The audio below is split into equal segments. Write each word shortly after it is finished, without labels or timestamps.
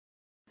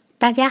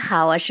大家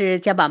好，我是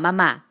佳宝妈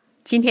妈。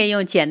今天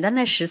用简单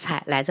的食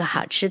材来做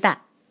好吃的。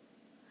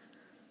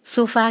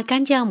速发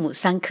干酵母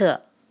3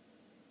克，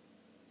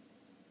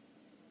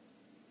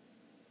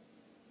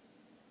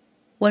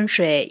温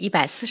水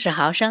140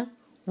毫升，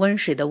温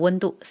水的温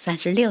度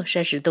36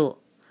摄氏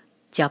度，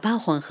搅拌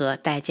混合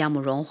待酵母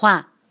融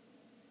化。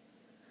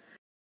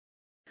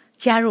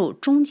加入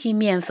中筋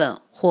面粉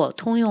或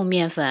通用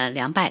面粉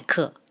200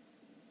克，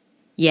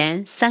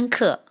盐3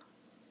克，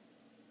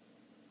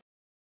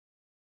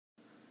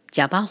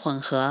搅拌混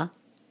合。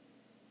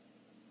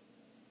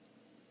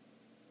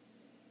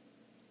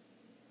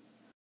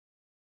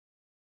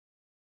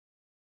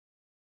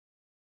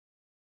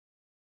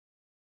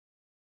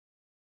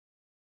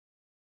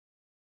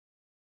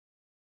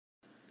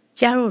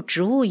加入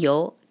植物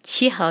油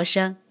7毫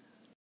升，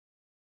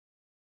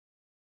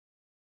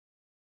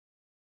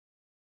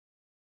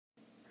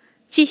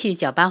继续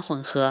搅拌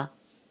混合。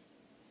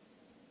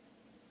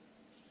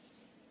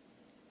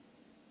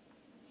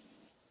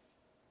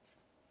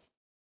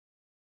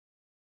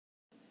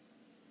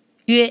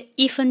约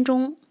1分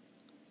钟，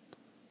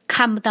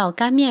看不到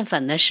干面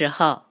粉的时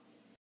候，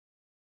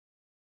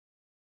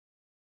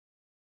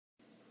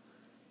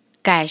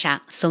盖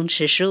上松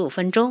弛15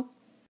分钟。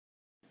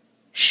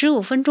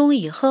15分钟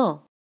以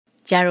后，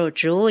加入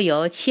植物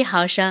油7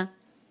毫升，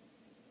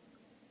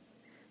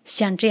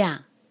像这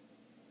样，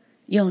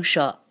用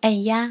手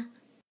按压，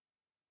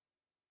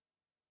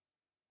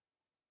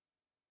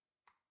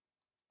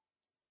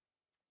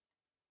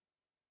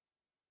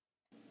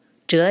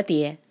折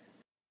叠，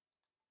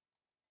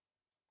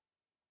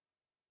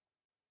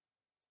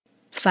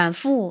反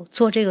复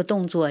做这个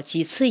动作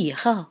几次以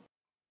后，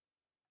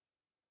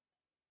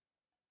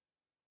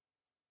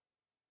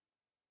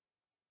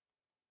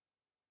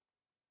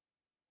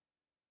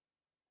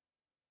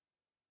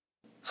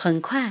很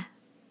快，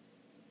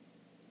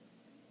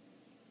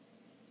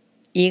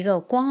一个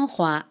光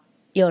滑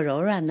又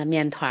柔软的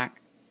面团，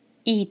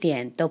一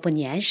点都不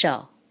粘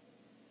手。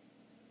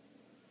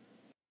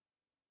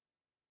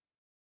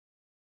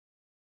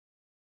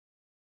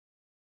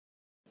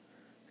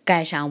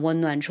盖上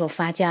温暖处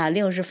发酵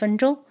60分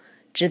钟，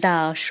直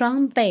到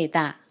双倍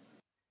大。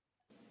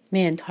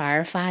面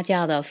团发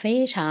酵得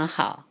非常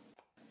好，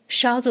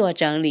稍作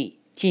整理，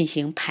进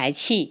行排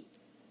气。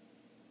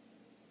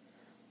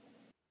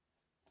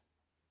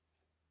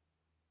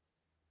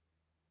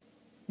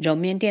揉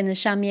面垫子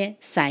上面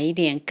撒一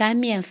点干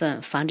面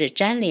粉，防止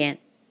粘连。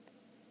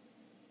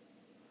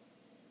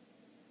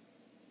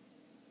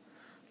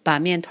把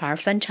面团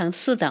分成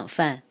4等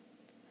份，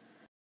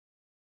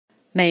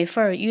每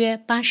份约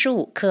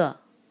85克。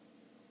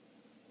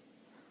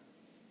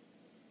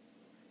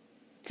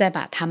再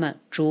把它们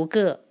逐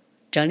个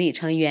整理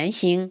成圆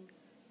形。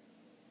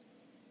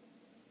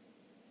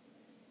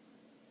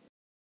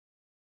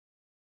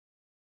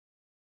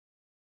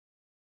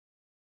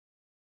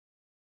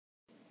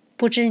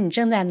不知你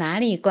正在哪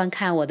里观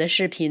看我的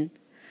视频？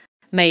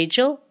每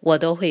周我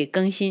都会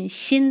更新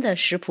新的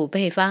食谱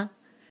配方。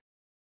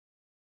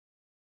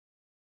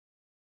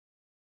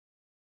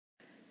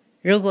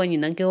如果你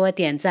能给我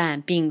点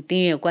赞并订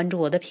阅关注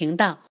我的频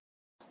道，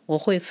我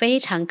会非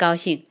常高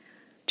兴，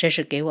这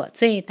是给我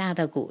最大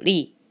的鼓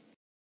励。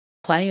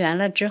还原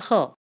了之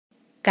后，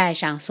盖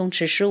上松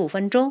弛15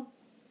分钟。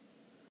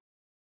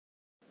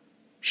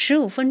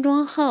15分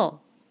钟后，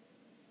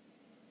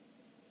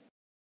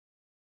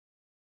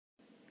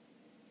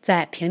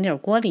在平底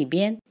锅里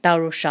边倒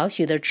入少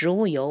许的植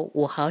物油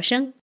5毫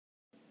升，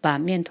把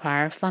面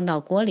团放到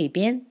锅里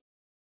边，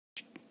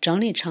整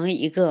理成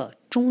一个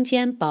中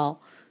间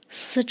薄、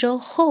四周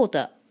厚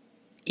的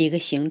一个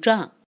形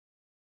状。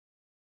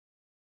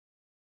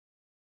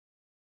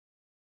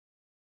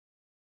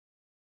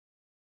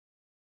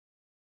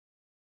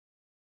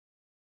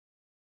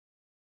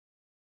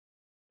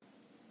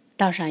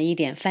倒上一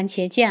点番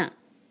茄酱，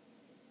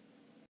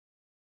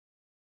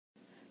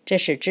这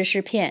是芝士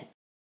片，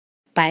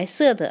白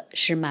色的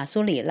是马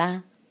苏里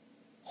拉，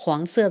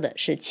黄色的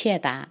是切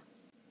达。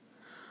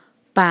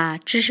把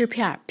芝士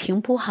片平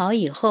铺好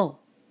以后，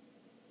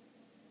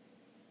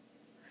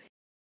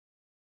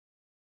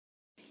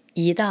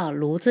移到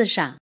炉子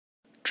上，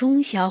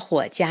中小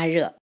火加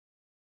热。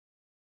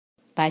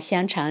把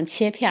香肠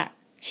切片，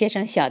切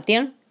成小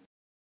丁，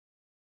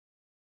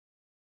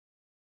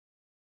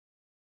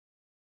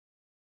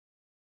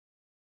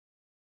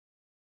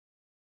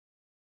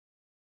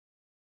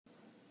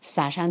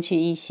撒上去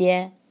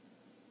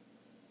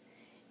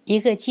一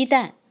个鸡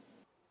蛋，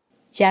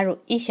加入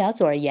1小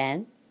撮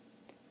盐，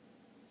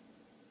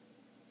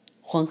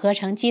混合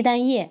成鸡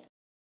蛋液，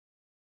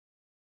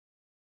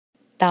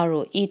倒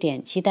入1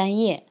点鸡蛋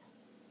液，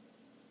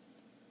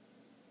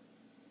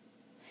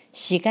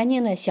洗干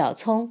净的小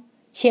葱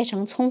切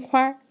成葱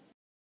花，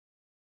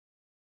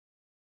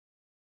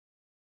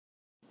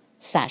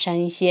撒上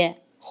一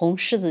些红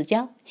柿子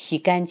椒，洗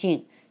干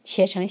净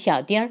切成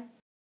小丁儿，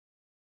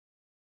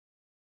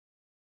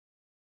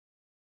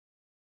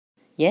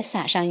也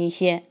撒上一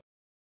些，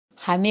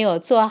还没有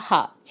做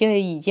好就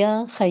已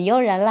经很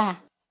诱人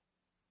啦。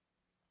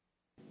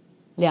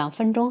2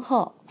分钟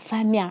后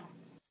翻面，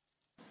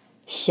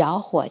小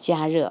火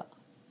加热，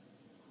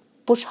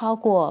不超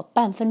过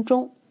半分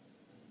钟。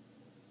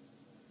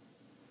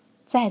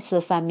再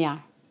次翻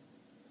面，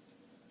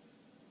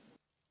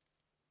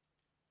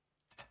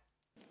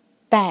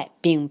待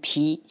饼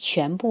皮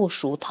全部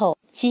熟透、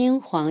金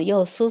黄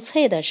又酥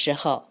脆的时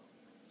候，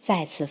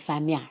再次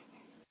翻面。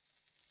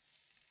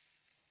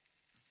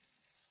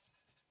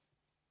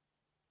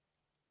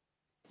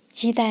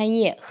鸡蛋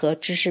液和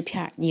芝士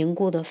片凝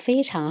固得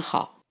非常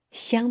好，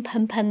香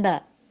喷喷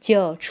的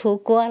就出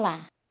锅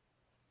啦。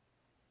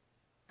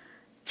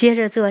接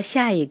着做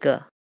下一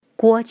个，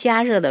锅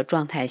加热的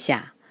状态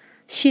下，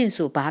迅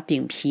速把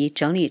饼皮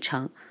整理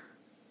成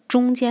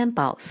中间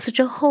薄、四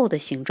周厚的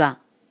形状。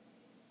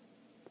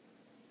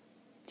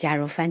加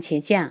入番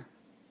茄酱、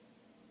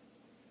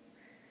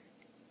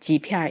几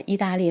片意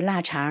大利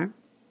腊肠、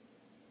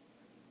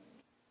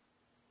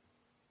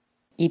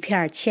1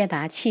片切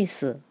达起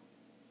司，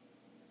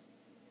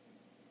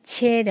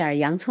切一点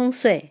洋葱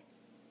碎，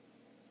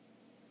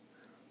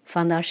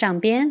放到上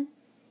边。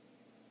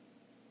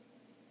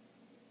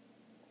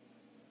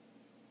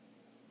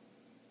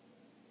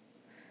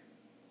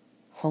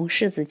红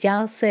柿子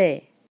椒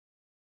碎，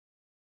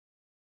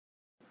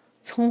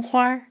葱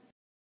花，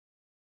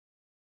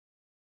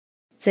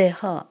最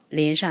后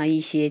淋上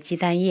一些鸡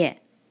蛋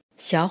液，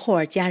小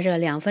火加热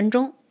2分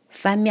钟，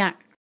翻面。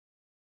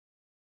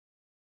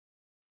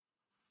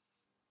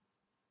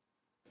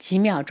几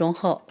秒钟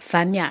后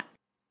翻面，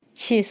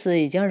起司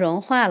已经融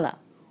化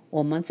了，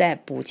我们再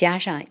补加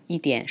上一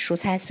点蔬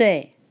菜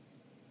碎，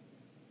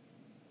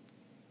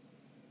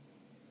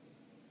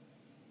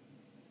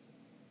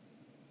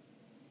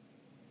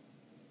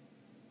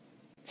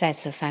再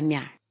次翻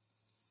面。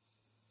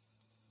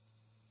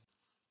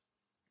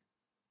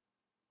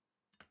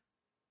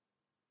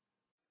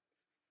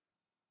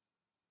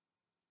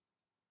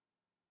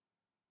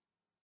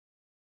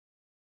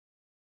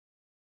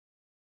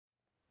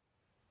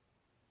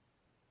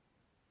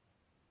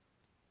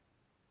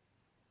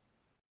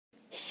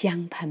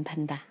香喷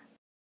喷的，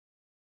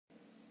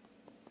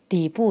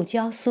底部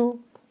焦酥，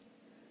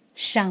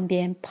上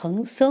边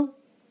蓬松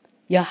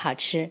又好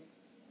吃。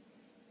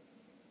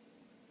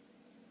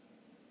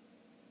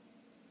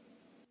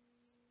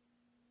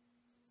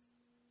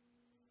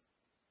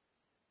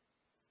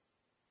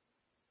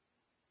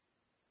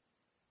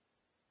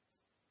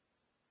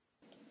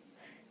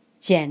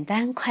简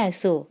单快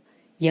速，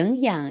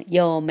营养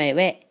又美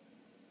味。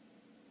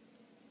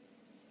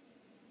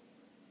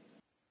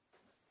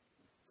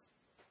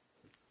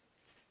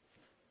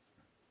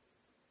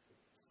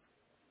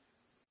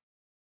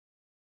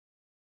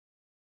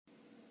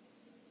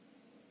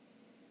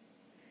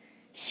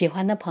喜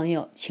欢的朋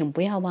友，请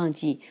不要忘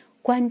记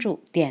关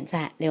注、点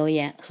赞、留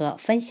言和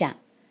分享。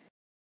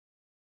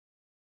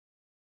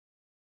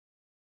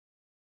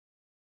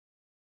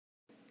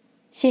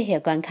谢谢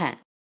观看，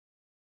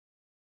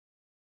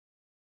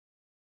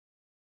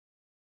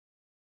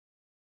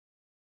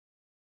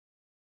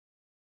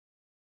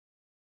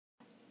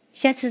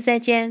下次再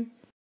见。